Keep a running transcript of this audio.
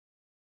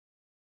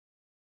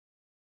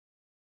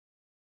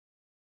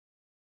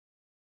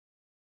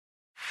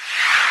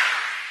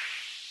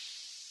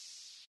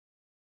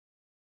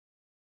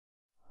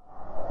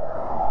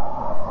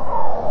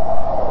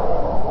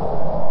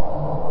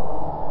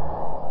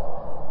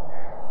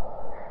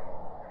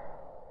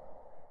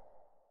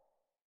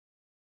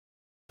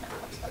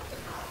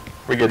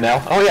We good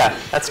now? Oh yeah,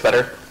 that's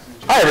better.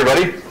 Hi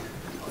everybody.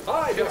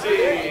 Hi, good to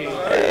see you.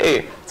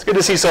 Hey, it's good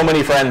to see so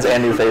many friends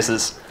and new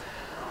faces.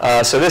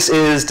 So this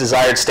is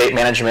desired state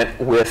management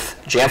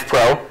with Jamf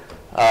Pro.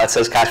 It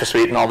says Casper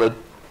Suite and all the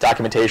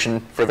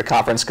documentation for the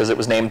conference because it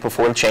was named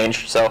before the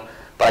change. So,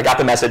 but I got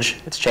the message.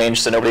 It's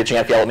changed, so nobody at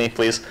Jamf yell at me,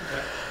 please.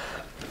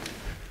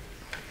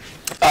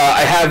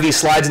 I have these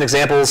slides and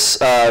examples.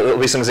 There'll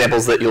be some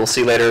examples that you'll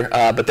see later,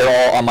 but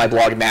they're all on my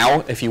blog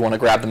now if you want to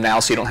grab them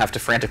now so you don't have to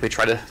frantically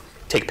try to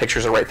take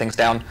pictures or write things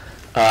down.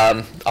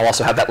 I'll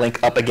also have that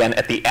link up again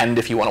at the end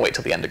if you want to wait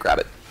till the end to grab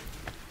it.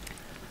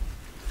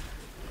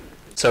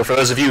 So for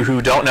those of you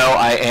who don't know,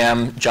 I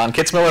am John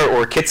Kitzmiller,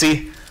 or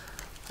Kitsy.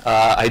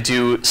 I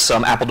do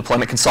some Apple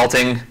deployment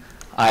consulting.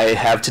 I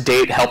have to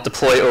date helped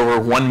deploy over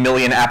 1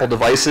 million Apple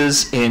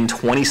devices in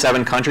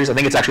 27 countries. I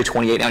think it's actually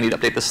 28 now. I need to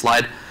update this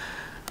slide.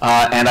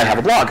 And I have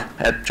a blog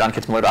at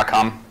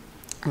johnkitzmiller.com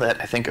that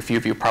I think a few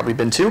of you have probably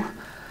been to.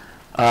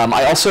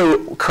 I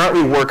also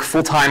currently work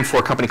full-time for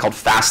a company called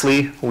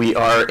Fastly. We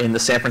are in the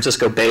San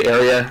Francisco Bay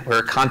Area. We're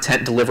a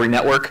content delivery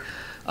network.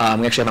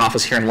 We actually have an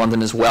office here in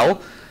London as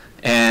well.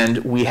 And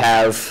we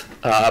have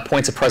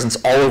points of presence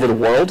all over the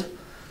world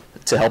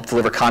to help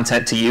deliver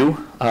content to you.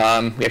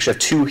 We actually have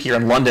 2 here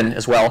in London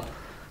as well,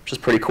 which is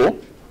pretty cool.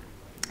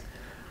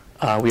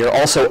 We are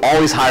also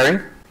always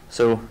hiring.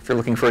 So if you're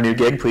looking for a new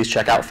gig, please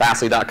check out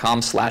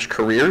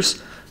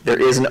fastly.com/careers. There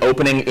is an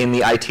opening in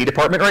the IT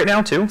department right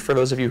now, too, for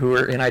those of you who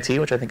are in IT,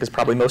 which I think is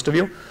probably most of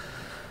you.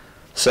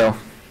 So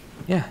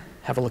yeah,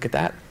 have a look at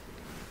that.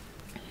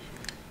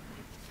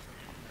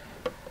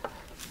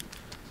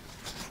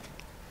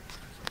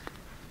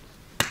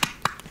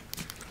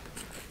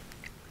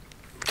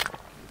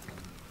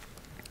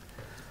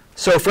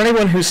 So for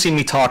anyone who's seen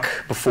me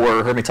talk before,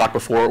 or heard me talk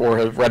before, or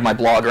have read my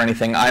blog or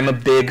anything, I'm a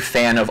big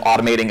fan of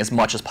automating as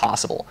much as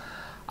possible.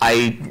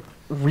 I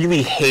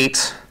really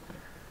hate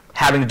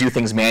having to do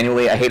things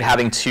manually. I hate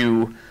having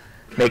to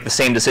make the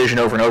same decision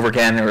over and over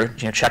again, or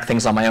check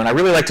things on my own. I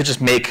really like to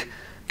just make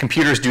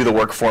computers do the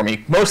work for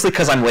me, mostly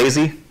because I'm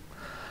lazy,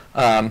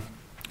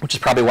 which is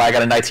probably why I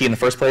got into IT in the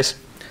first place.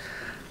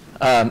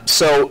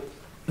 So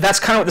that's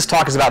kind of what this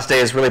talk is about today,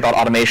 is really about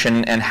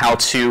automation and how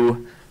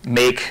to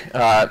make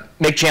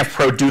Jamf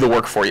Pro do the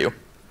work for you.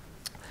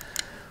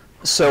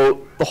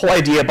 So the whole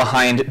idea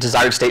behind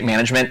desired state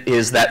management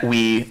is that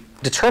we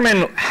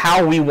determine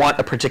how we want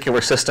a particular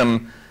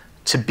system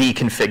to be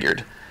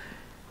configured.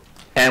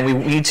 And we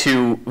need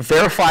to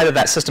verify that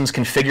that system's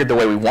configured the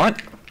way we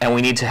want, and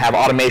we need to have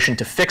automation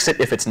to fix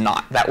it if it's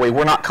not. That way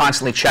we're not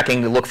constantly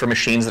checking to look for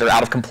machines that are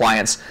out of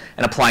compliance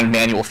and applying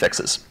manual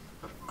fixes.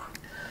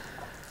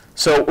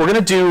 So we're going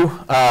to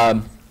do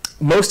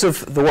most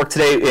of the work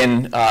today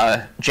in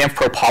Jamf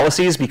Pro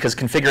policies, because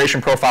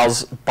configuration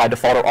profiles by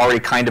default are already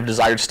kind of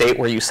desired state,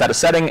 where you set a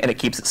setting and it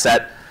keeps it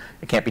set.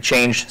 It can't be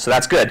changed, so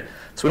that's good.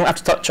 So we don't have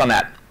to touch on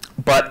that.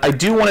 But I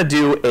do want to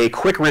do a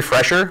quick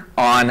refresher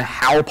on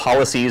how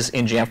policies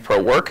in Jamf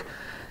Pro work.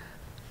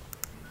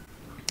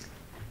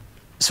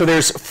 So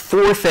there's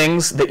 4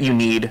 things that you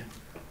need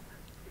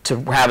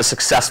to have a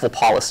successful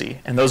policy,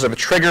 and those are the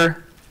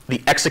trigger,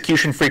 the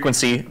execution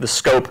frequency, the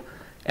scope,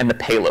 and the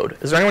payload.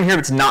 Is there anyone here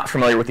that's not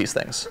familiar with these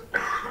things?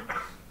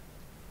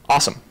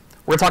 Awesome.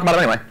 We're going to talk about it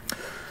anyway.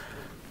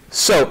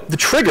 So the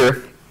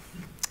trigger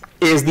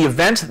is the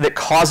event that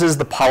causes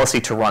the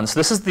policy to run. So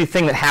this is the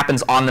thing that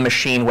happens on the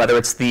machine, whether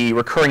it's the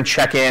recurring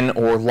check-in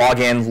or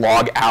log-in,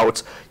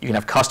 log-out. You can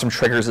have custom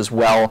triggers as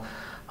well.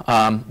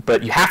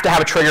 But you have to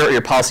have a trigger or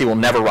your policy will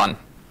never run.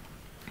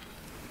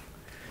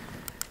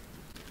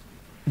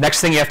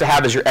 Next thing you have to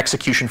have is your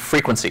execution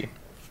frequency.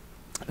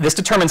 This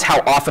determines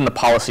how often the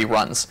policy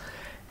runs.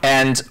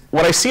 And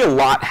what I see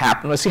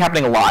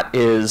happening a lot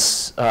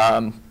is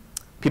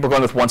people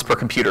going with once per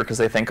computer, because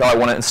they think, oh, I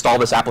want to install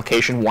this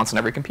application once on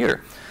every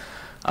computer.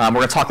 We're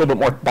going to talk a little bit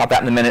more about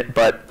that in a minute,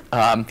 but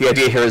the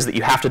idea here is that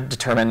you have to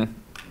determine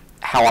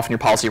how often your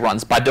policy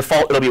runs. By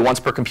default, it'll be once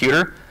per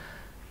computer,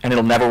 and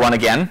it'll never run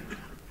again,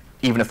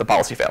 even if the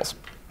policy fails.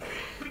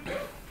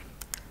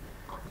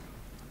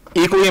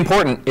 Equally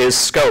important is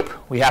scope.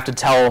 We have to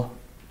tell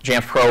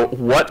Jamf Pro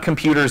what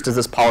computers does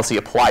this policy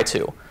apply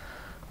to.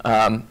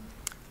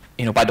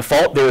 By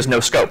default, there is no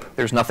scope.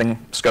 There's nothing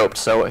scoped.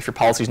 So if your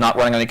policy is not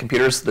running on any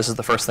computers, this is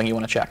the first thing you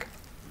want to check.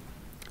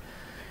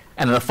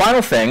 And then the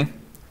final thing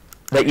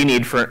that you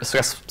need for a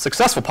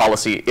successful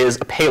policy is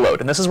a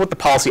payload. And this is what the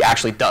policy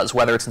actually does,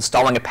 whether it's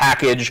installing a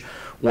package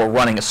or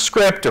running a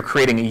script or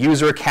creating a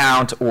user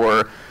account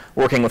or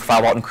working with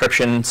file vault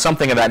encryption,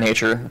 something of that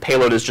nature. The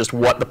payload is just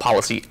what the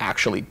policy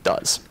actually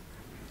does.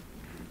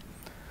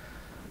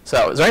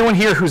 So is there anyone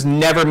here who's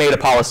never made a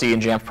policy in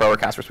Jamf Pro or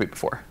Casper Suite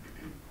before?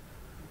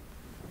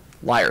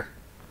 Liar.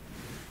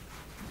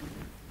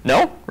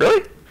 No?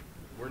 Really?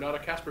 We're not a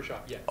Casper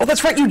shop yet. Oh,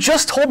 that's right. You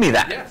just told me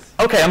that. Yes.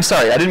 OK, I'm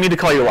sorry. I didn't mean to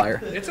call you a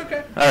liar. It's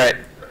OK. All right.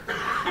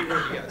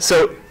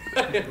 So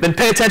then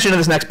pay attention to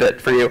this next bit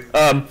for you.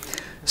 One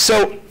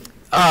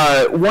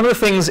of the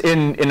things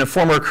in a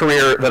former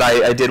career that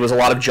I did was a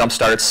lot of jump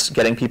starts,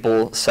 getting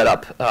people set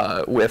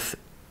up with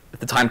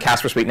the time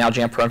Casper Suite, now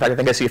Jamf Pro. In fact, I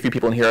think I see a few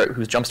people in here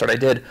whose jumpstart I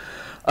did.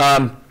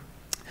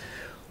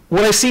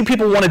 What I see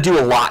people want to do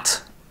a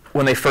lot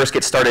when they first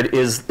get started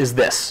is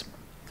this.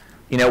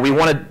 You know, we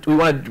want to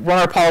run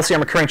our policy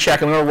on recurring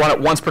check, and we want to run it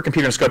once per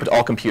computer and scope it to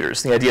all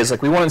computers. The idea is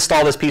like we want to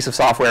install this piece of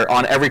software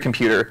on every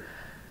computer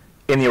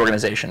in the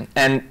organization.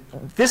 And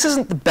this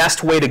isn't the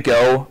best way to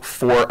go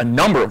for a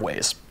number of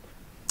ways,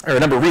 or a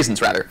number of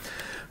reasons, rather.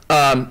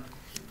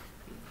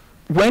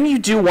 When you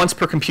do once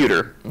per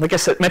computer, like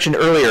I mentioned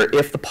earlier,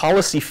 if the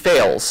policy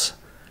fails,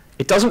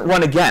 it doesn't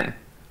run again,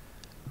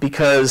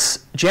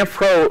 because Jamf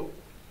Pro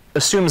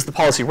assumes the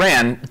policy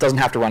ran, it doesn't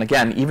have to run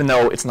again, even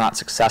though it's not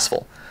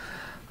successful.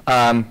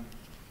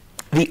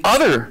 The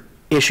other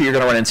issue you're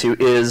going to run into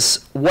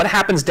is what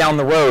happens down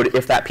the road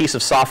if that piece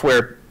of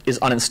software is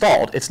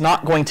uninstalled. It's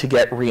not going to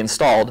get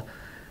reinstalled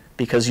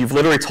because you've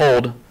literally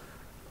told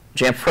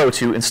Jamf Pro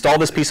to install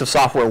this piece of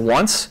software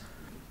once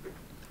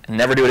and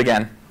never do it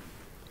again.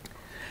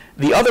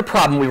 The other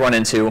problem we run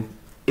into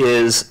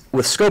is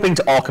with scoping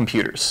to all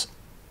computers.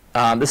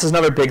 This is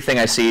another big thing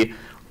I see.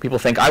 People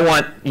think, I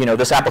want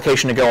this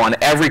application to go on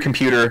every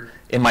computer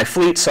in my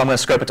fleet, so I'm going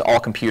to scope it to all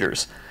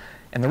computers.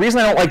 And the reason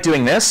I don't like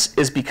doing this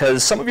is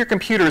because some of your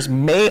computers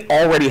may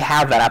already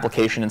have that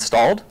application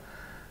installed.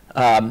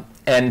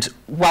 And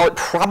while it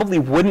probably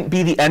wouldn't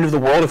be the end of the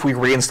world if we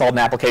reinstalled an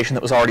application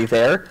that was already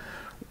there,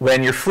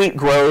 when your fleet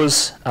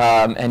grows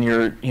and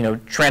you're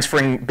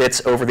transferring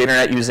bits over the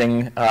internet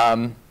using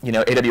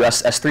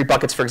AWS S3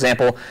 buckets, for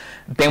example,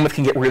 bandwidth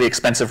can get really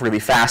expensive really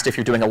fast if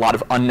you're doing a lot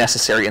of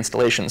unnecessary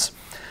installations.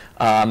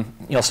 So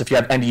if you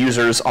have end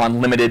users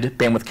on limited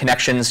bandwidth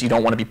connections, you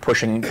don't want to be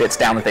pushing bits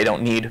down that they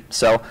don't need.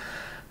 So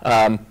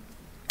I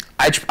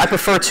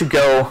prefer to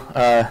go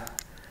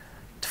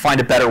to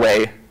find a better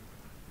way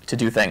to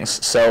do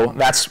things. So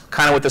that's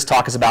kind of what this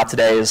talk is about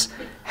today, is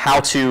how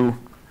to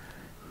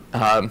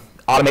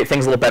automate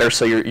things a little better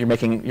so you're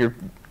making your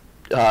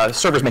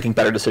server's making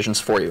better decisions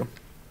for you.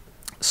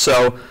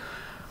 So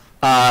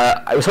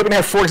I was hoping to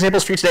have 4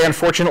 examples for you today.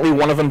 Unfortunately,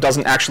 one of them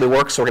doesn't actually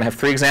work, so we're going to have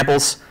 3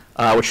 examples,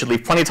 which should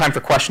leave plenty of time for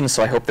questions.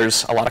 So I hope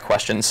there's a lot of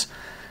questions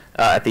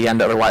at the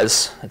end.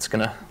 Otherwise, it's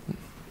going to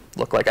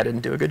look like I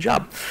didn't do a good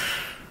job.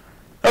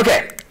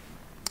 OK,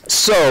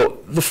 so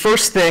the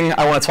first thing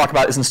I want to talk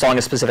about is installing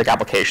a specific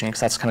application,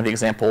 because that's kind of the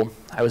example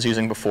I was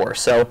using before.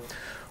 So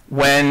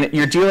when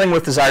you're dealing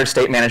with desired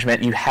state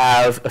management, you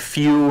have a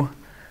few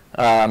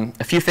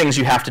things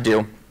you have to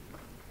do.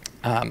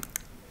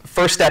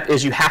 First step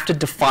is you have to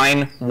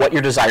define what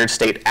your desired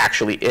state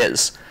actually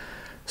is.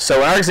 So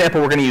in our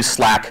example, we're going to use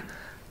Slack.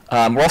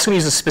 We're also going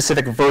to use a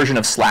specific version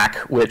of Slack,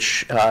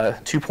 which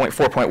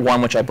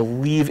 2.4.1, which I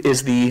believe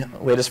is the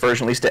latest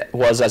version, at least it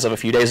was as of a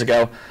few days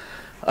ago.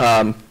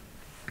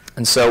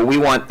 And so we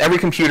want every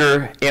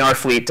computer in our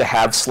fleet to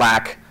have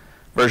Slack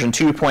version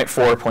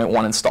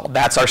 2.4.1 installed.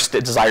 That's our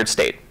desired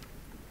state.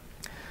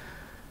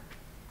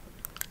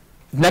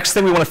 Next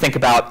thing we want to think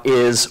about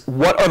is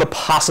what are the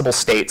possible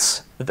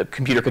states that the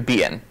computer could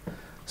be in.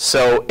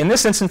 So in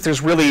this instance,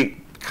 there's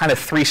really kind of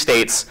 3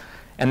 states,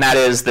 and that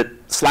is that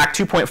Slack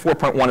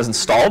 2.4.1 is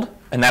installed,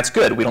 and that's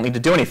good. We don't need to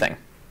do anything.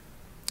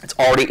 It's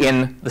already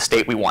in the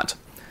state we want.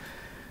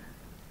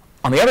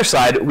 On the other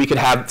side, we could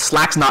have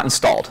Slack's not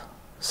installed.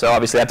 So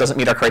obviously that doesn't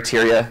meet our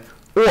criteria,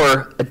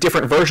 or a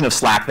different version of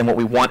Slack than what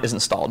we want is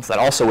installed. So that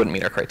also wouldn't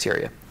meet our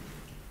criteria.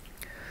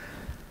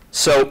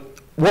 So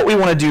what we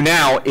want to do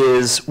now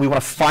is we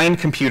want to find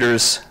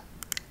computers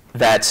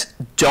that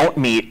don't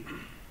meet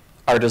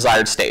our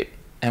desired state.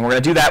 And we're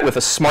going to do that with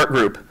a smart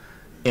group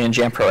in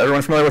Jamf Pro.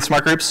 Everyone familiar with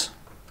smart groups?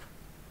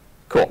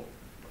 Cool.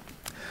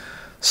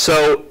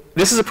 So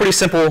this is a pretty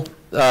simple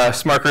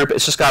smart group.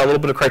 It's just got a little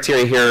bit of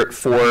criteria here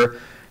for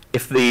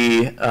if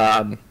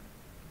the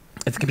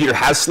computer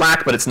has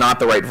Slack, but it's not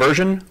the right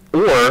version,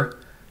 or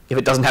if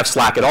it doesn't have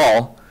Slack at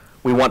all,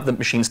 we want the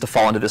machines to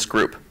fall into this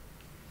group.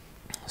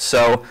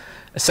 So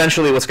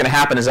essentially what's going to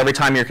happen is every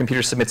time your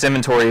computer submits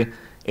inventory,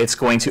 it's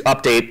going to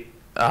update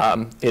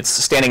its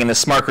standing in this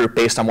smart group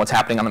based on what's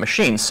happening on the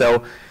machine.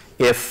 So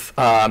if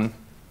the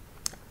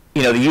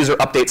user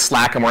updates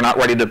Slack and we're not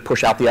ready to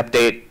push out the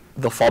update,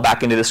 they'll fall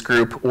back into this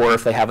group. Or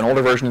if they have an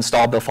older version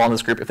installed, they'll fall in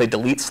this group. If they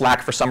delete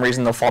Slack for some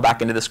reason, they'll fall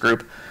back into this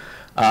group.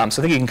 So I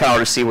think you can kind of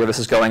already see where this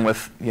is going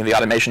with the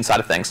automation side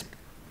of things.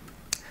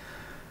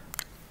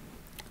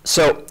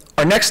 So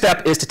our next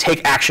step is to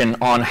take action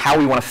on how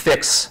we want to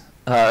fix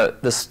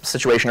this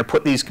situation or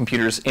put these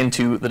computers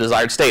into the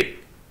desired state.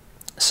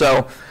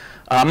 So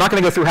I'm not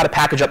going to go through how to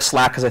package up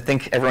Slack, because I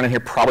think everyone in here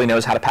probably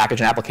knows how to package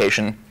an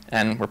application,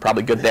 and we're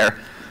probably good there.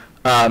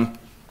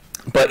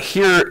 But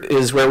here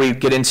is where we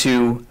get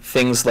into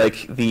things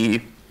like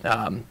the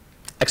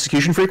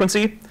execution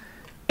frequency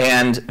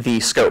and the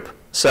scope.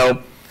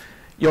 So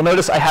you'll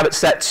notice I have it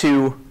set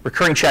to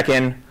recurring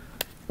check-in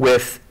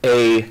with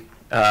a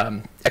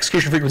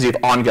execution frequency of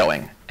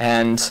ongoing.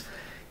 And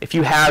if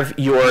you have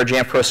your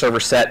Jamf Pro server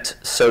set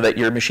so that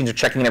your machines are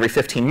checking in every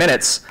 15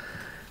 minutes,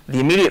 the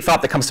immediate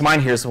thought that comes to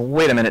mind here is, well,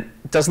 wait a minute,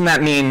 doesn't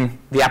that mean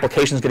the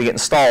application is going to get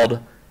installed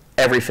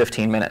every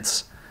 15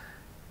 minutes?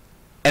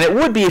 And it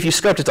would be if you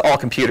scoped it to all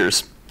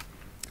computers.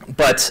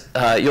 But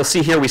you'll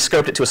see here we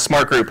scoped it to a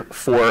smart group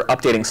for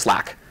updating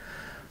Slack.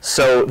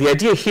 So the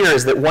idea here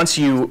is that once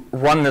you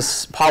run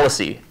this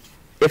policy,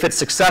 if it's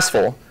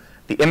successful,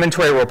 the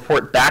inventory will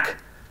report back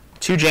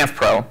to Jamf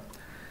Pro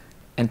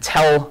and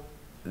tell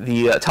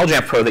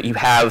Jamf Pro that you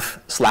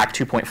have Slack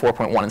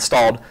 2.4.1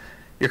 installed.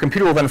 Your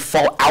computer will then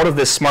fall out of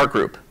this smart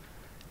group.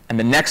 And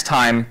the next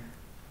time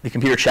the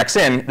computer checks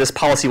in, this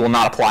policy will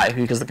not apply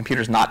because the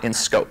computer is not in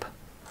scope.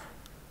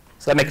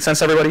 Does that make sense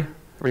to everybody?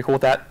 Everybody cool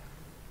with that?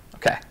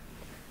 OK.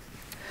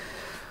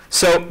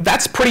 So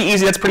that's pretty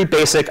easy. That's pretty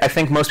basic. I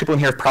think most people in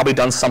here have probably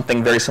done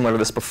something very similar to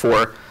this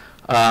before.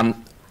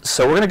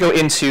 So we're going to go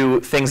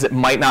into things that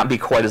might not be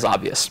quite as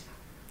obvious.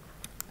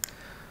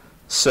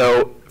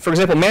 So for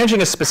example,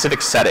 managing a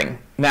specific setting.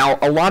 Now,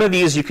 a lot of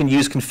these you can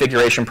use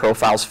configuration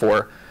profiles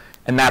for,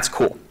 and that's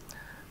cool.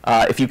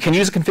 If you can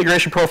use a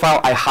configuration profile,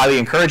 I highly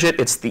encourage it.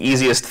 It's the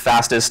easiest,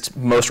 fastest,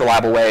 most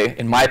reliable way,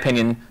 in my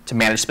opinion, to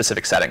manage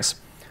specific settings.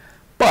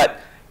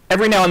 But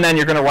every now and then,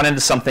 you're going to run into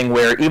something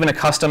where even a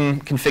custom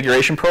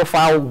configuration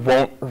profile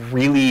won't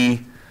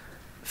really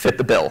fit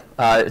the bill.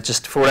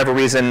 Just for whatever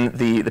reason,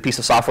 the piece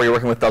of software you're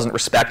working with doesn't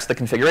respect the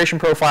configuration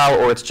profile,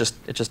 or it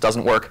just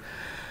doesn't work.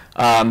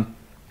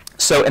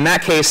 So in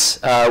that case,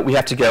 we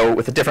have to go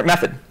with a different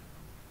method.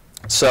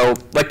 So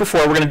like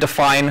before, we're going to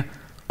define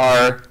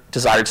our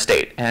desired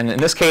state. And in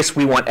this case,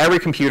 we want every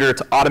computer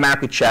to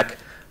automatically check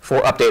for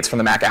updates from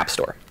the Mac App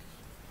Store.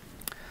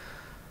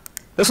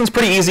 This one's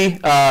pretty easy.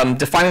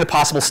 Defining the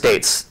possible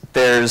states.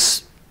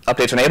 There's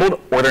updates enabled,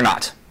 or they're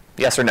not.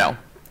 Yes or no.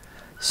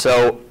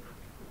 So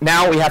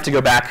now we have to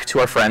go back to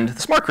our friend,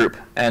 the smart group,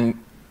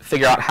 and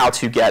figure out how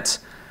to get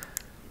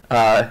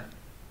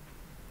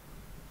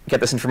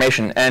this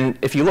information. And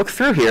if you look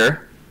through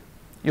here,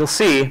 you'll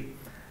see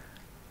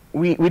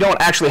we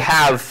don't actually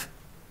have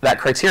that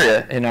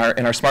criteria in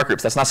our smart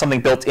groups. That's not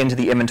something built into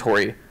the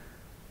inventory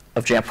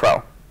of Jamf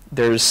Pro.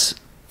 There's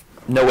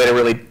no way to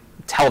really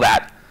tell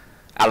that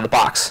out of the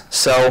box.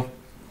 So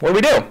what do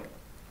we do?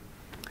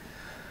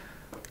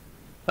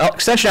 Well,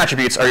 extension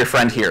attributes are your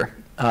friend here.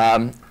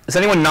 Has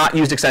anyone not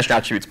used extension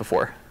attributes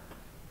before?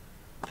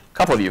 A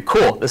couple of you.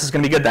 Cool. This is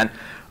going to be good then.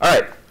 All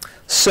right.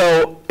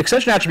 So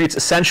extension attributes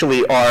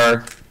essentially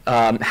are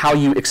how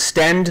you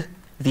extend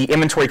the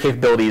inventory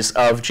capabilities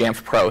of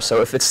Jamf Pro.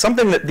 So if it's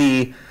something that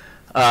the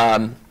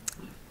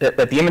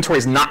inventory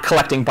is not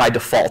collecting by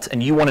default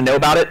and you want to know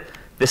about it,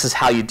 this is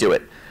how you do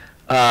it.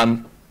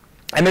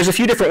 And there's a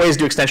few different ways to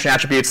do extension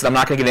attributes that I'm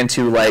not going to get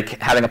into,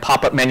 like having a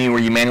pop-up menu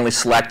where you manually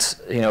select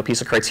a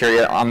piece of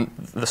criteria on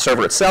the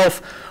server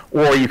itself,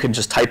 or you can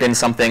just type in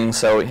something.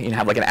 So you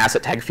have like an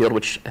asset tag field,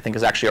 which I think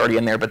is actually already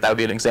in there, but that would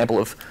be an example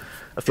of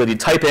a field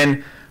you'd type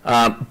in.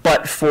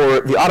 But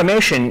for the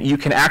automation, you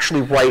can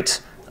actually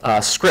write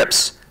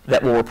scripts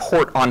that will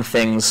report on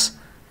things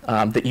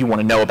that you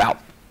want to know about.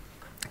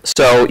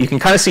 So you can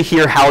kind of see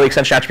here how the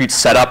extension attributes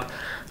set up.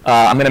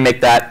 I'm going to make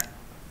that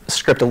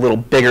script a little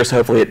bigger, so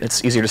hopefully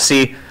it's easier to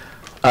see.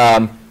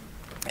 And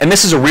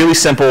this is a really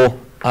simple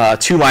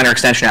two-liner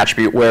extension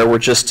attribute where we're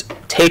just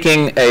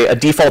taking a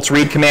defaults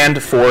read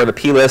command for the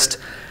plist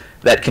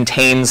that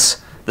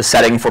contains the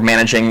setting for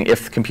managing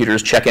if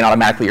computers check in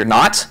automatically or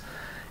not.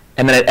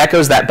 And then it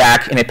echoes that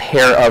back in a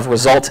pair of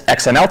result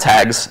XML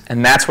tags,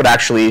 and that's what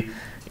actually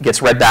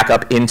gets read back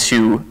up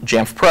into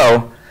Jamf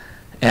Pro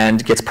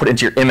and gets put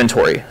into your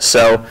inventory.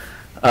 So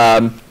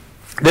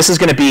this is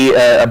going to be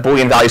a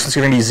Boolean value, so it's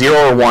going to be 0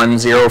 or 1,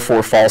 0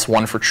 for false,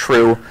 1 for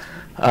true.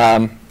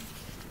 And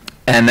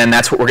then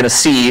that's what we're going to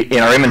see in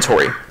our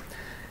inventory.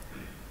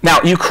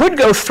 Now, you could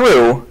go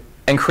through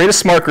and create a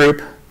smart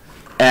group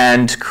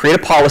and create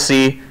a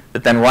policy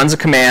that then runs a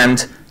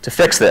command to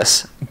fix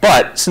this.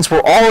 But since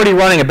we're already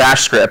running a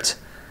bash script,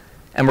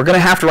 and we're going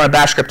to have to run a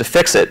bash script to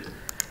fix it,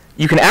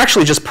 you can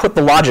actually just put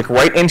the logic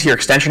right into your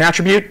extension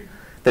attribute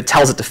that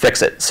tells it to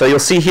fix it. So you'll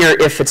see here,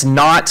 if it's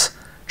not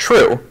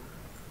true,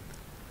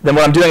 then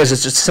what I'm doing is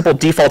just a simple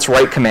defaults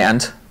write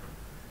command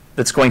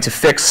that's going to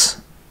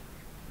fix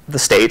the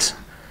state.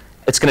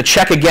 It's going to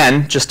check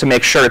again just to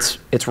make sure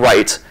it's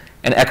right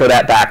and echo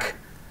that back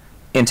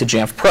into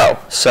Jamf Pro.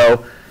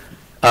 So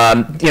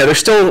there's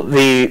still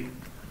the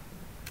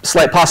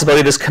slight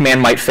possibility this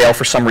command might fail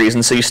for some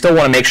reason. So you still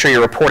want to make sure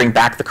you're reporting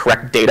back the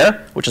correct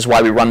data, which is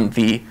why we run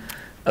the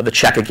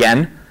check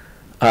again.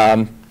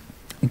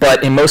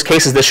 But in most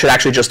cases, this should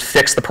actually just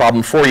fix the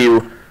problem for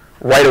you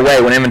right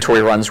away when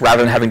inventory runs,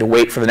 rather than having to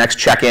wait for the next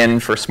check-in,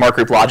 for smart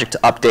group logic to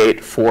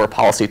update, for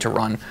policy to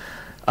run.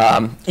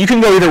 You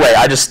can go either way.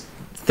 I just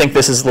think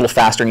this is a little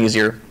faster and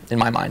easier in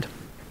my mind.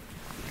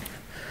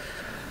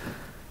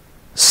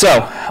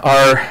 So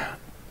our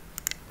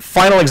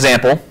final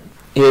example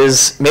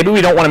is maybe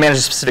we don't want to manage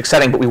a specific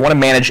setting, but we want to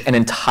manage an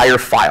entire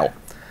file.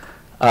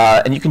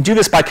 And you can do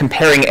this by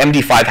comparing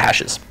MD5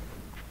 hashes.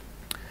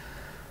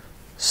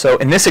 So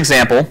in this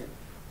example,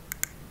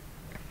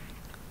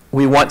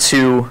 we want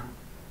to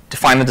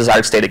define the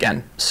desired state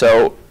again.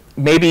 So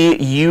maybe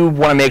you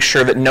want to make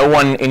sure that no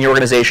one in your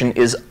organization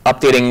is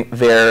updating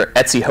their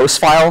Etsy host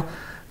file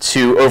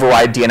to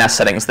override DNS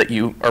settings that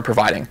you are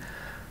providing.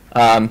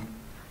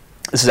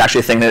 This is actually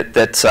a thing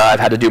that I've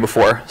had to do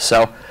before.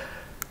 So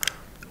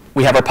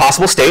we have our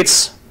possible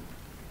states.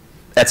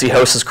 Etsy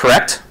host is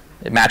correct.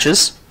 It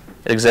matches.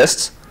 It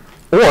exists.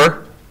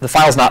 Or the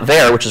file's not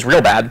there, which is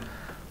real bad.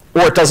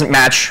 Or it doesn't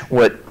match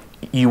what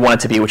you want it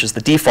to be, which is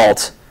the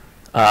default.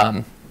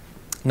 Not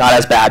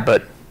as bad,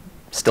 but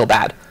still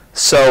bad.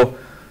 So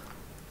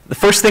the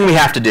first thing we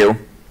have to do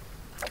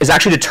is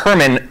actually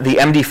determine the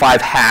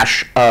MD5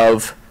 hash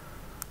of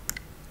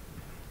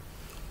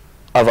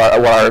what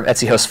our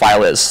Etsy host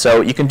file is.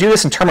 So you can do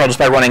this in terminal just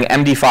by running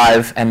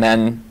MD5 and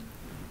then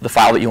the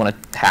file that you want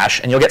to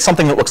hash, and you'll get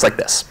something that looks like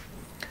this.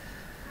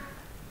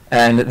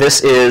 And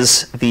this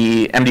is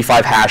the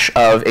MD5 hash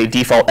of a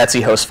default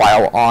Etsy host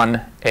file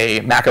on a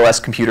macOS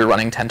computer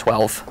running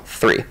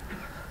 10.12.3.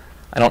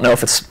 I don't know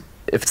if it's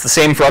the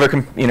same for other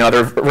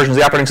other versions of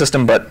the operating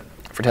system, but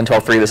for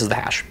 10.12.3, this is the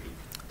hash.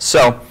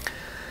 So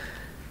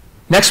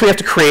next, we have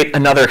to create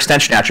another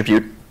extension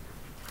attribute,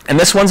 and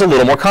this one's a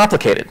little more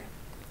complicated.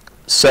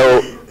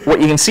 So what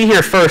you can see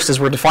here first is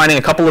we're defining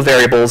a couple of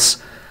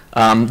variables,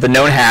 the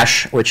known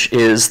hash, which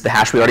is the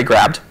hash we already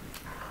grabbed,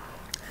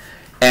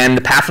 and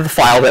the path of the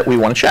file that we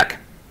want to check.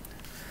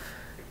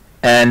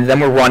 And then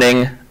we're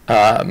running,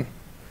 what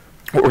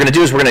we're going to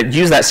do is we're going to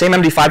use that same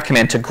MD5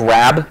 command to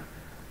grab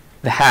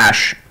the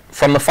hash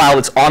from the file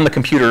that's on the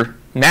computer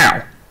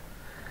now.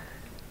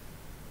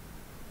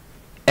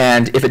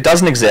 And if it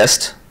doesn't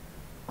exist,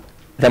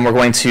 then we're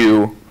going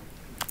to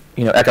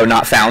echo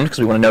not found, because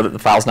we want to know that the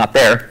file's not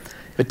there.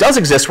 If it does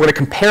exist, we're going to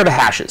compare the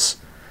hashes.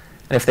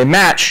 And if they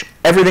match,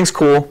 everything's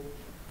cool.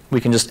 We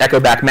can just echo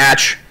back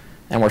match,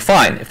 and we're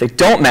fine. If they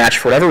don't match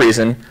for whatever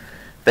reason,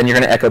 then you're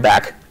going to echo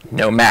back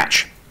no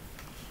match.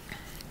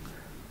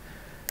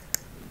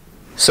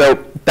 So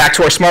back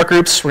to our smart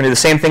groups. We're going to do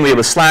the same thing we did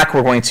with Slack.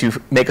 We're going to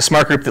make a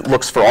smart group that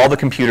looks for all the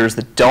computers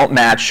that don't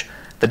match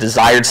the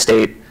desired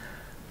state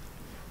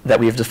that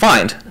we've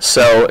defined.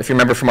 So if you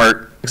remember from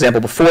our example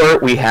before,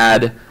 we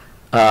had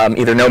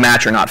either no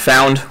match or not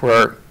found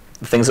were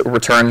the things that were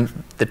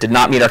returned that did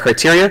not meet our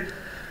criteria.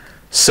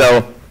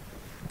 So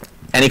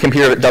any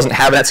computer that doesn't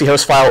have an Etsy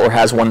host file or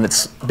has one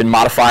that's been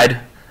modified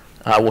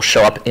will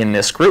show up in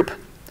this group.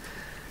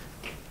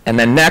 And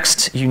then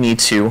next, you need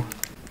to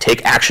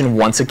take action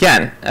once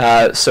again.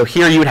 So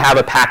here you would have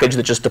a package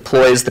that just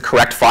deploys the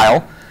correct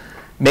file.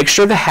 Make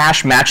sure the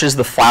hash matches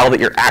the file that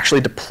you're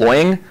actually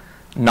deploying,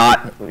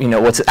 not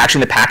what's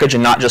actually in the package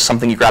and not just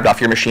something you grabbed off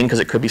your machine, because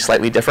it could be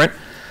slightly different.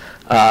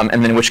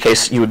 And then in which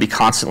case, you would be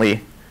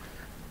constantly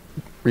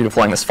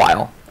redeploying this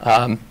file.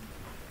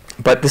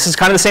 But this is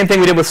kind of the same thing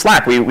we did with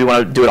Slack. We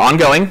want to do it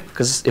ongoing,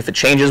 because if it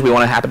changes, we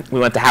want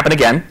it to happen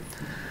again.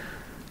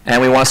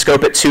 And we want to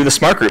scope it to the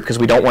smart group, because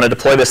we don't want to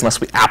deploy this unless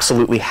we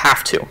absolutely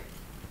have to.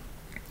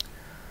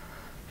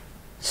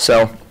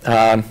 So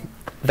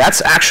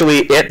that's actually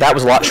it. That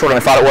was a lot shorter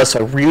than I thought it was, so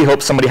I really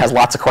hope somebody has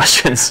lots of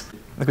questions.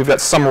 I think we've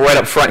got some right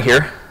up front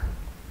here.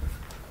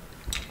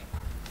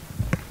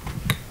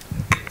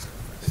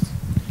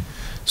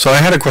 So I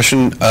had a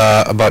question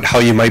about how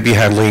you might be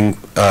handling,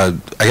 I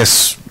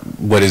guess,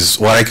 what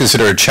I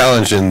consider a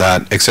challenge in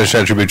that extension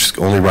attributes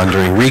only run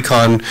during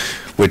recon,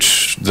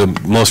 which the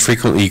most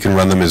frequently you can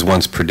run them is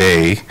once per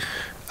day,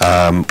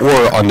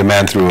 or on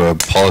demand through a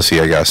policy,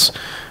 I guess.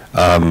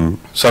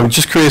 So I'm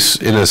just curious,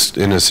 in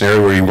a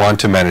scenario where you want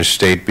to manage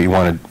state, but you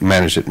want to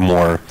manage it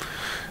more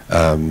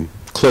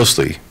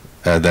closely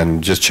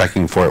than just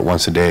checking for it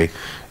once a day,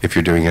 if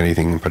you're doing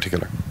anything in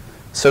particular.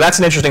 So that's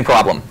an interesting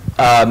problem.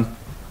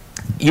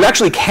 You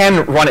actually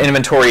can run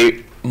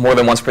inventory more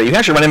than once per day. You can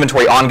actually run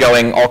inventory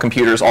ongoing, all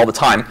computers, all the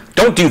time.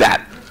 Don't do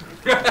that.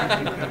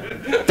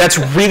 That's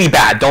really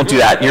bad. Don't do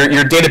that.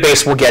 Your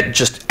database will get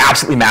just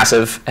absolutely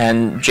massive,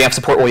 and Jamf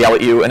support will yell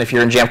at you, and if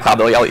you're in Jamf Cloud,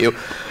 they'll yell at you.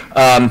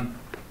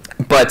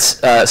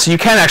 So you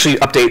can actually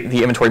update the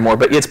inventory more,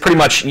 but it's pretty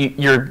much,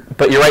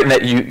 but you're right in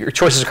that your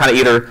choices are kind of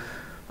either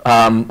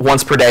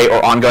once per day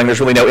or ongoing. There's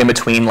really no in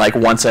between, like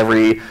once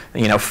every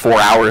 4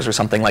 hours or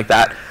something like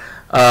that.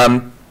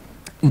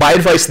 My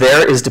advice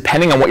there is,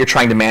 depending on what you're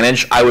trying to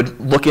manage, I would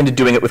look into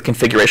doing it with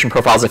configuration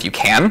profiles if you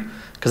can,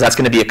 because that's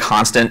going to be a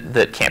constant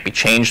that can't be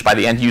changed by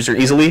the end user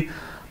easily.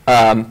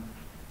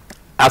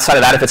 Outside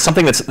of that, if it's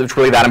something that's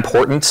really that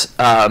important,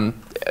 are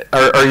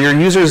your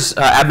users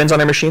admins on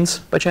their machines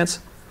by chance?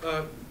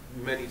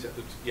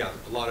 Yeah,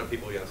 a lot of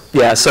people, yes.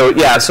 Yeah, so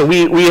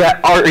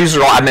our users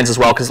are all admins as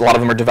well, because a lot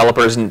of them are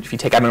developers, and if you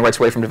take admin rights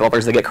away from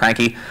developers, they get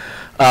cranky.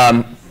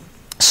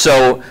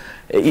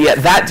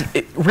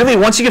 Really,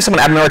 once you give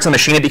someone admin rights on the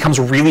machine, it becomes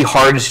really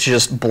hard to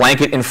just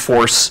blanket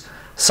enforce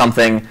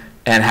something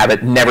and have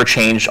it never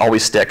change,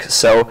 always stick.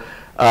 So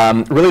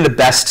really the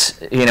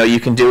best you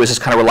can do is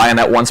just kind of rely on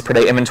that once per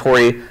day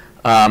inventory.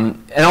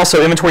 And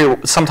also inventory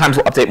sometimes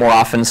will update more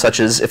often, such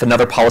as if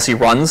another policy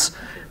runs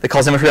that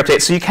calls inventory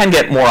update. So you can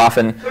get more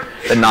often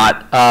than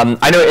not.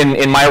 I know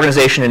in my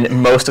organization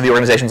and most of the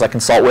organizations I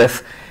consult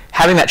with,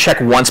 having that check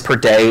once per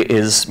day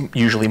is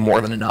usually more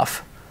than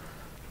enough.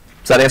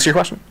 Does that answer your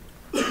question?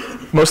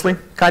 Mostly?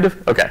 Kind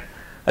of? OK.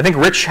 I think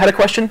Rich had a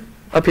question.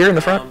 up here in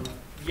the front.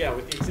 Yeah,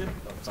 with the example.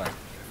 Oh, sorry.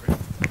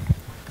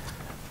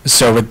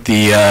 So with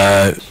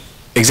the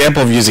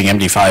example of using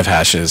MD5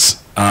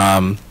 hashes,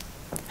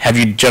 have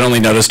you generally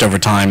noticed over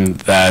time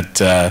that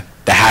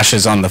the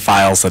hashes on the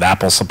files that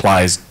Apple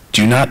supplies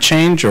do not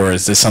change, or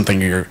is this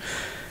something you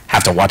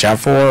have to watch out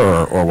for,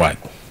 or what?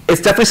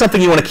 It's definitely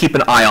something you want to keep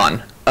an eye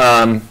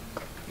on,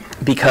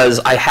 because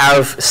I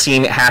have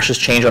seen hashes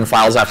change on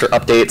files after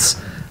updates.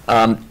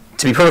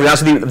 To be perfectly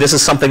honest with you, this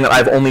is something that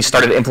I've only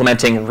started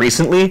implementing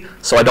recently,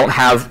 so I don't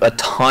have a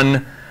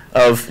ton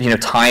of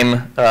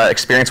time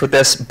experience with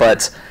this.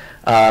 But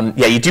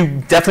yeah, you do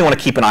definitely want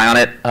to keep an eye on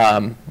it,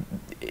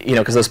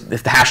 because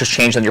if the hashes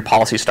change, then your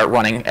policies start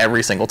running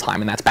every single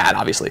time, and that's bad,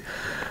 obviously.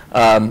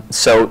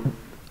 So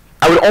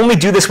I would only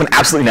do this when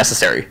absolutely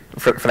necessary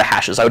for the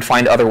hashes. I would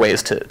find other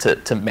ways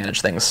to manage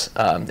things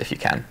if you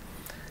can.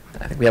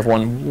 I think we have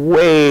one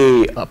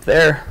way up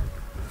there.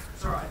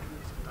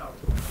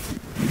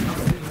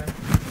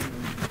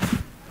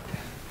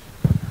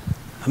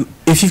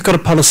 If you've got a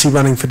policy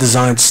running for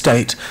desired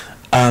state,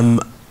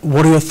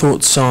 what are your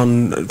thoughts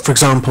on, for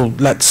example,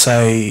 let's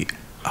say,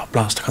 oh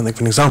blast, I can't think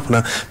of an example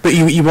now, but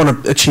you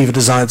want to achieve a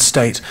desired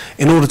state.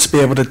 In order to be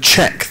able to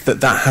check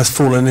that that has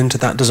fallen into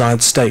that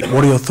desired state,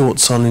 what are your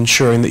thoughts on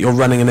ensuring that you're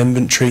running an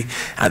inventory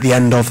at the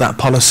end of that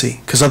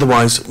policy? Because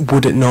otherwise,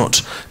 would it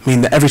not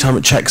mean that every time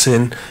it checks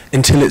in,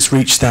 until it's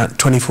reached that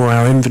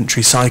 24-hour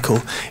inventory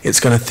cycle, it's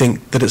going to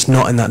think that it's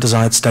not in that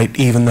desired state,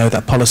 even though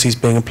that policy is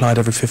being applied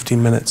every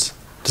 15 minutes?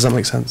 Does that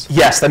make sense?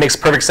 Yes, that makes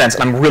perfect sense,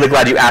 and I'm really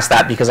glad you asked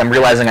that, because I'm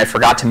realizing I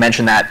forgot to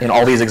mention that in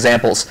all these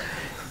examples.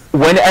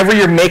 Whenever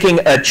you're making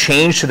a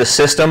change to the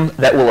system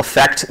that will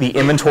affect the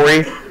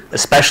inventory,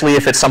 especially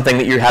if it's something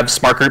that you have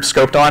smart groups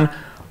scoped on,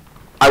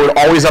 I would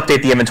always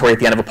update the inventory at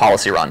the end of a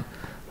policy run.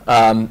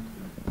 I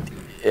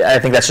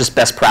think that's just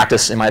best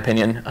practice, in my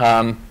opinion,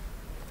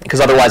 because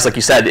otherwise, like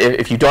you said,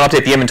 if you don't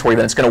update the inventory,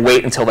 then it's going to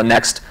wait until the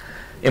next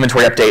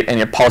inventory update, and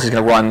your policy is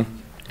going to run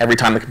every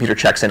time the computer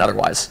checks in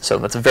otherwise. So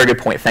that's a very good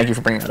point. Thank you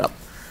for bringing that up.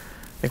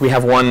 I think we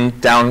have one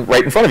down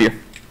right in front of you.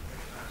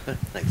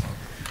 Thanks.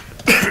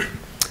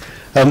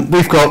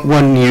 We've got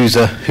one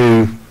user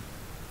who,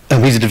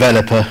 he's a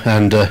developer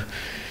and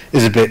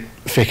is a bit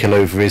fickle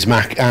over his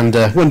Mac, and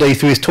one day he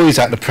threw his toys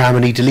out the pram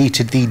and he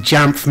deleted the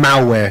Jamf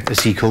malware, as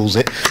he calls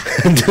it,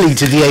 and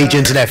deleted the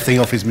agent and everything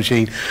off his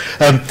machine.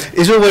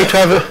 Is there a way to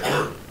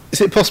have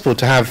is it possible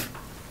to have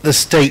the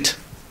state,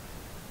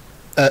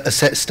 a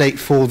set state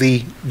for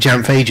the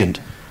Jamf agent,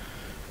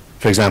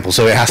 for example,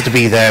 so it has to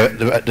be there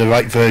at the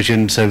right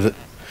version so that...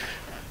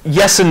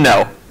 Yes and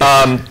no.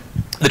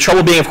 The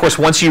trouble being, of course,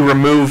 once you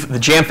remove the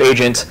Jamf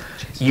agent,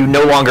 you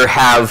no longer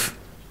have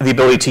the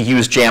ability to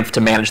use Jamf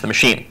to manage the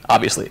machine,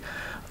 obviously.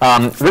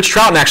 Rich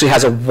Troughton actually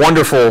has a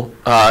wonderful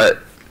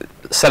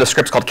set of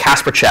scripts called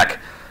Casper Check,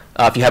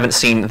 if you haven't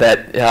seen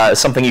that,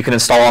 something you can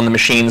install on the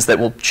machines that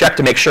will check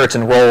to make sure it's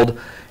enrolled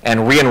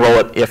and re-enroll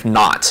it if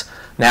not.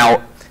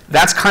 Now,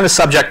 that's kind of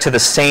subject to the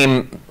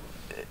same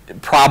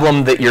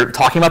problem that you're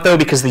talking about, though,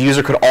 because the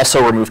user could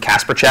also remove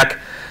Casper Check.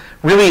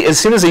 Really, as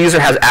soon as a user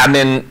has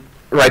admin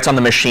rights on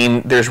the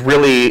machine, there's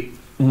really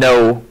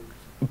no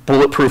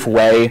bulletproof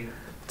way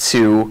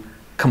to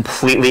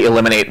completely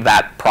eliminate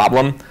that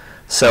problem.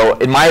 So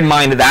in my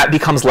mind, that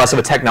becomes less of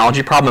a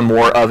technology problem and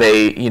more of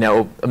a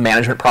a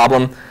management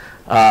problem.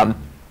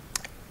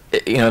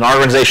 In our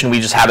organization, we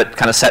just have it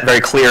kind of set very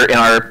clear in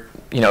our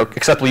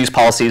acceptable use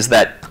policies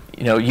that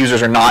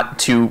users are not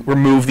to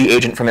remove the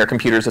agent from their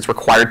computers. It's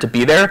required to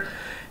be there.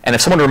 And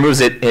if someone removes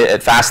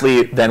it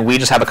Fastly, then we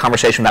just have a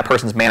conversation with that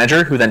person's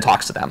manager, who then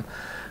talks to them.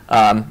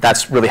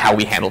 That's really how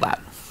we handle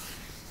that.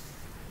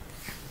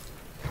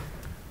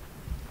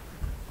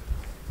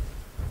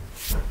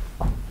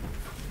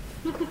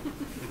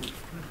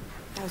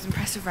 That was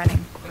impressive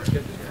running.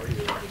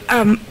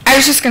 I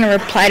was just going to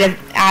reply to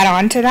add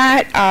on to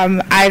that.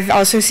 I've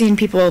also seen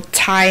people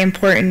tie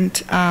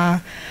important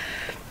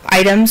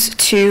items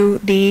to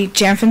the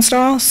Jamf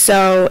install.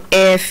 So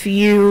if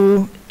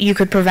you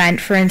could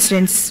prevent, for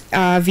instance,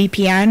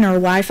 VPN or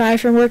Wi-Fi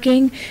from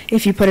working,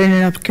 if you put it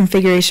in a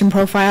configuration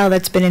profile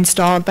that's been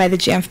installed by the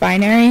Jamf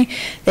binary,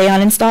 they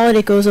uninstall it,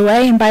 it goes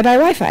away, and bye-bye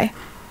Wi-Fi.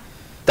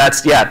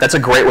 That's a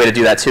great way to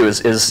do that too.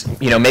 Is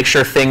make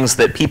sure things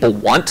that people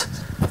want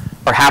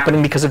are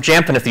happening because of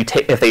Jamf, and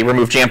if they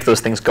remove Jamf,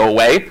 those things go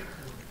away.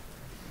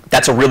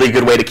 That's a really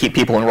good way to keep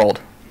people enrolled.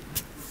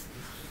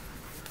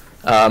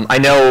 I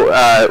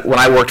know when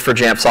I worked for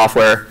Jamf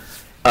Software,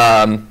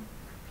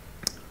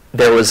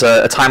 there was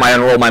a time I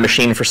unrolled my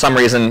machine for some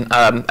reason.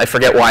 I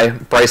forget why.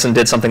 Bryson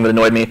did something that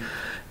annoyed me.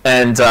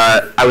 And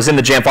I was in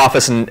the Jamf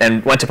office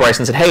and went to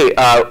Bryson and said, hey,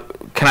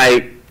 can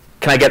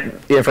I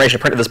get the information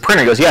to print to this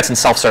printer? He goes, yeah, it's in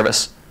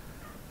self-service.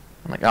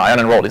 I'm like, oh, I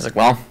unenrolled. He's like,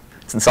 well,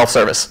 it's in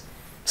self-service.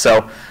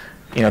 So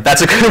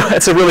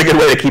that's a really good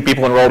way to keep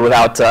people enrolled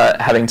without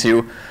having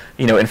to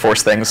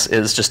enforce things,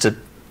 is just to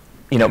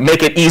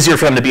make it easier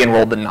for them to be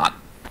enrolled than not.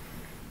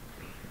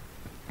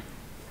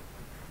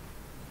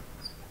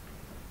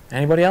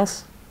 Anybody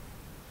else?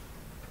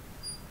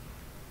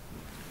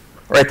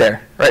 Right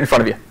there, right in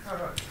front of you.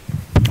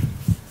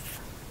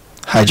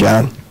 Hi,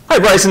 John. Hi,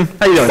 Bryson.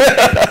 How you doing?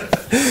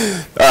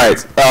 All right.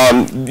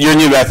 Your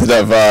new method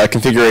of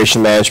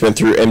configuration management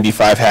through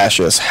MD5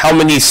 hashes. How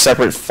many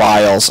separate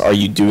files are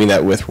you doing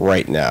that with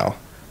right now?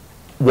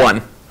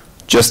 One.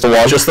 Just the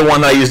one? Just the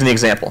one that I used in the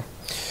example.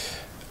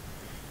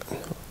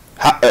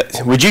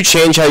 Would you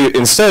change how you,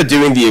 instead of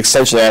doing the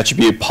extension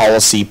attribute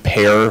policy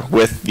pair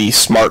with the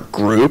smart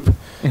group,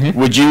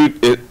 would you,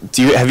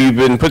 have you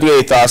been putting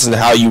any thoughts into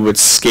how you would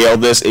scale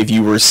this if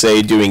you were,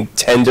 say, doing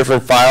 10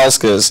 different files?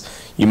 Because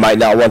you might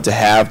not want to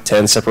have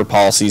 10 separate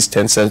policies,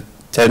 10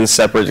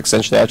 separate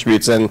extension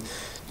attributes, and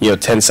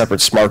 10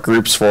 separate smart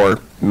groups for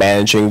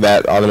managing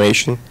that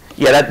automation?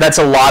 Yeah, that's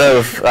a lot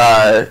of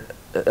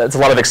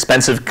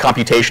expensive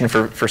computation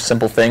for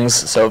simple things.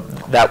 So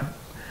that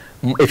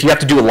if you have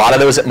to do a lot of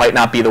those, it might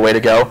not be the way to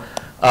go.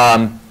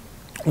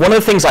 One of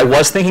the things I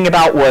was thinking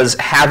about was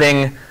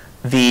having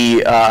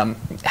the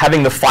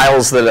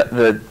files,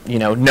 the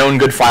known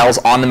good files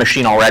on the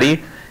machine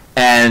already,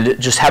 and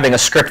just having a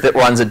script that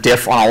runs a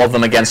diff on all of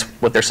them against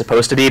what they're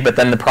supposed to be. But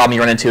then the problem you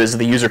run into is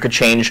the user could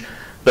change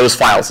those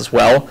files as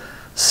well.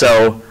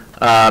 So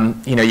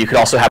you could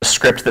also have a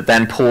script that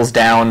then pulls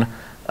down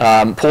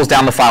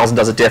the files and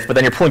does a diff. But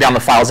then you're pulling down the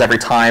files every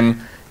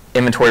time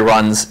inventory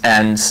runs,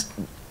 and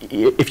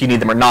if you need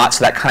them or not.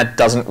 So that kind of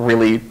doesn't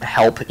really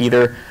help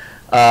either.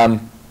 I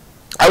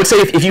would say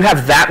if you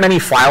have that many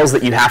files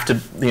that you have to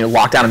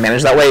lock down and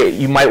manage that way,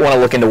 you might want to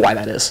look into why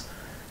that is.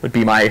 Would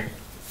be my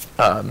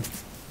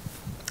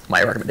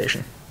my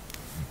recommendation.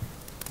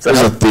 That was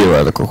a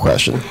theoretical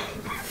question.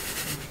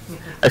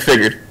 I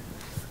figured.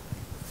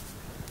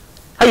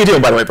 How you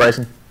doing, by the way,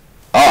 Bryson?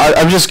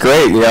 I'm just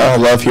great. I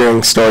love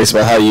hearing stories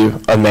about how you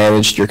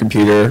unmanaged your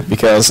computer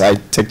because I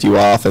ticked you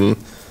off and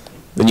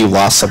then you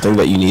lost something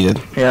that you needed.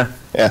 Yeah.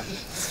 Yeah.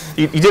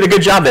 You did a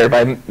good job there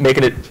by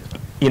making it,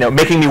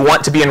 making me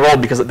want to be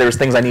enrolled because there was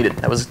things I needed.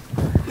 That was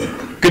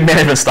good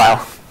management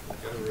style.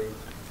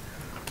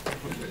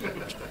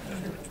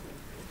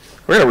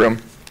 We're in a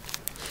room.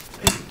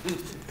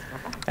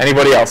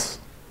 Anybody else?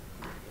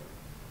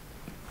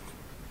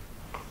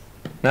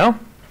 No?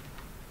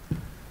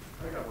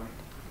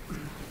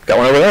 Got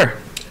one over there.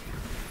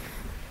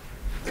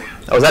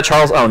 Oh, is that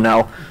Charles? Oh,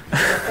 no.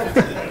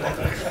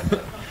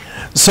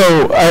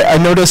 So I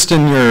noticed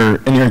in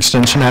your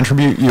extension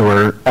attribute you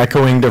were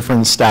echoing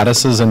different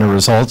statuses in the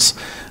results.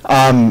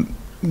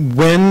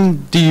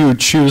 When do you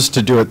choose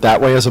to do it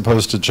that way as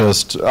opposed to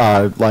just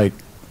like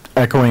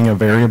echoing a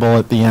variable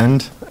at the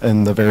end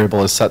and the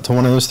variable is set to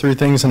one of those three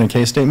things in a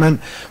case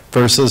statement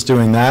versus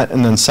doing that?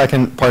 And then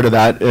second part of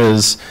that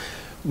is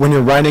when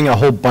you're writing a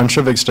whole bunch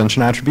of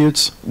extension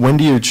attributes, when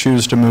do you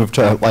choose to move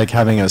to like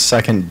having a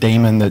second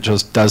daemon that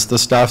just does the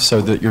stuff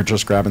so that you're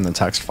just grabbing the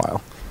text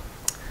file?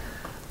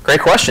 Great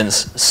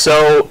questions.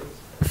 So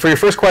for your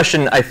first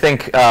question, I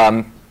think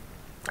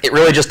it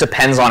really just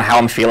depends on how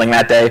I'm feeling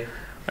that day.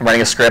 I'm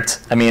writing a script.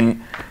 I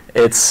mean,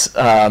 it's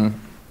kind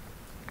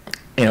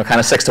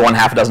of 6 to 1,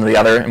 half a dozen to the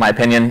other, in my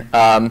opinion.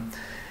 A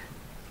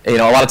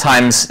lot of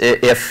times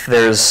if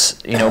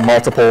there's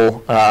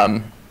multiple,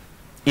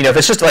 if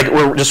it's just like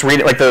we're just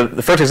reading, like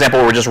the first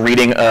example, we're just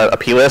reading a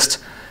P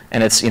list,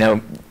 and it's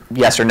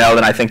yes or no,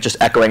 then I think just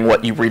echoing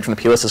what you read from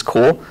the P list is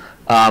cool.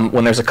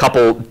 When there's a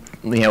couple,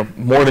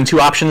 more than 2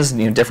 options,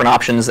 different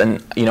options,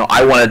 and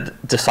I want to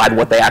decide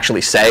what they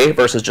actually say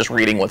versus just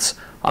reading what's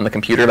on the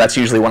computer. That's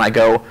usually when I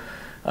go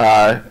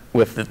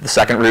with the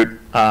second route.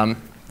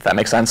 If that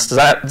makes sense.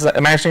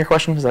 Am I answering your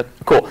question? Is that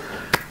cool?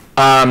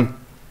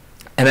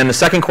 And then the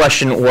second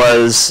question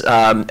was,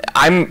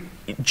 I'm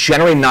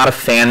generally not a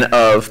fan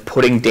of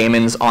putting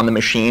daemons on the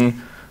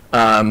machine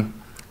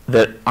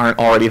that aren't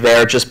already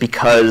there, just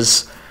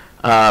because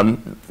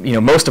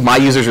most of my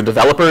users are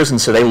developers,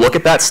 and so they look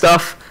at that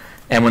stuff,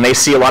 and when they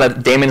see a lot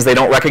of daemons they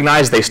don't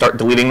recognize, they start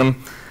deleting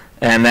them.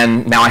 And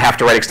then now I have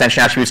to write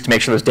extension attributes to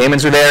make sure those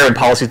daemons are there and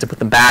policies to put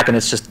them back, and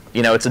it's just,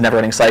 it's a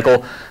never-ending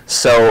cycle.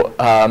 So,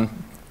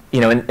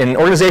 in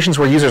organizations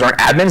where users aren't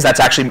admins, that's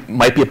actually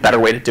might be a better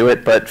way to do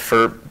it, but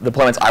for the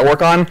deployments I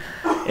work on,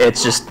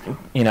 it's just,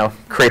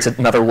 creates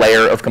another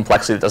layer of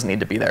complexity that doesn't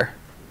need to be there.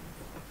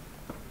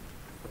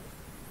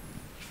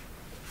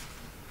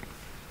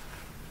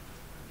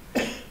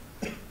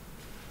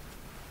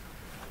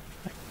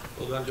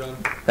 Well done, John.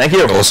 Thank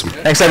you. Awesome.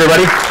 Thanks,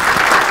 everybody.